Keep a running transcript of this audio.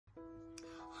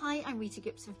Hi, I'm Rita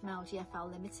Gupta from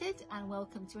LGFL Ltd and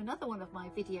welcome to another one of my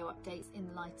video updates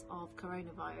in light of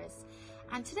coronavirus.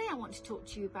 And today I want to talk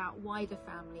to you about wider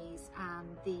families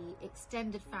and the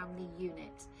extended family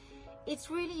unit.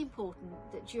 It's really important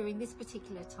that during this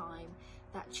particular time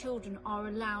that children are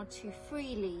allowed to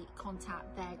freely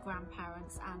contact their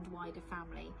grandparents and wider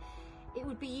family. It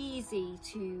would be easy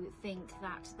to think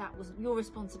that that wasn't your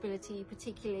responsibility,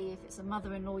 particularly if it's a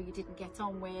mother-in-law you didn't get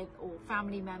on with or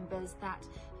family members that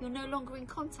you're no longer in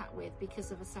contact with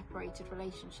because of a separated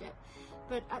relationship.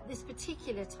 But at this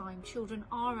particular time, children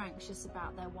are anxious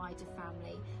about their wider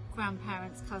family,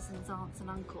 grandparents, cousins, aunts and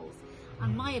uncles.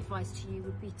 And my advice to you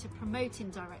would be to promote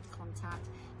indirect contact.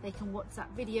 They can WhatsApp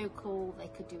video call, they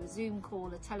could do a Zoom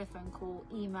call, a telephone call,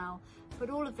 email, but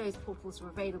all of those portals are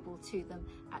available to them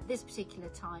at this particular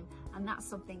time, and that's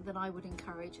something that I would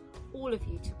encourage all of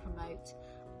you to promote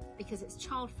because it's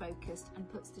child focused and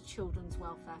puts the children's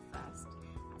welfare first.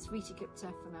 That's Rita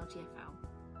Gupta from LGFL.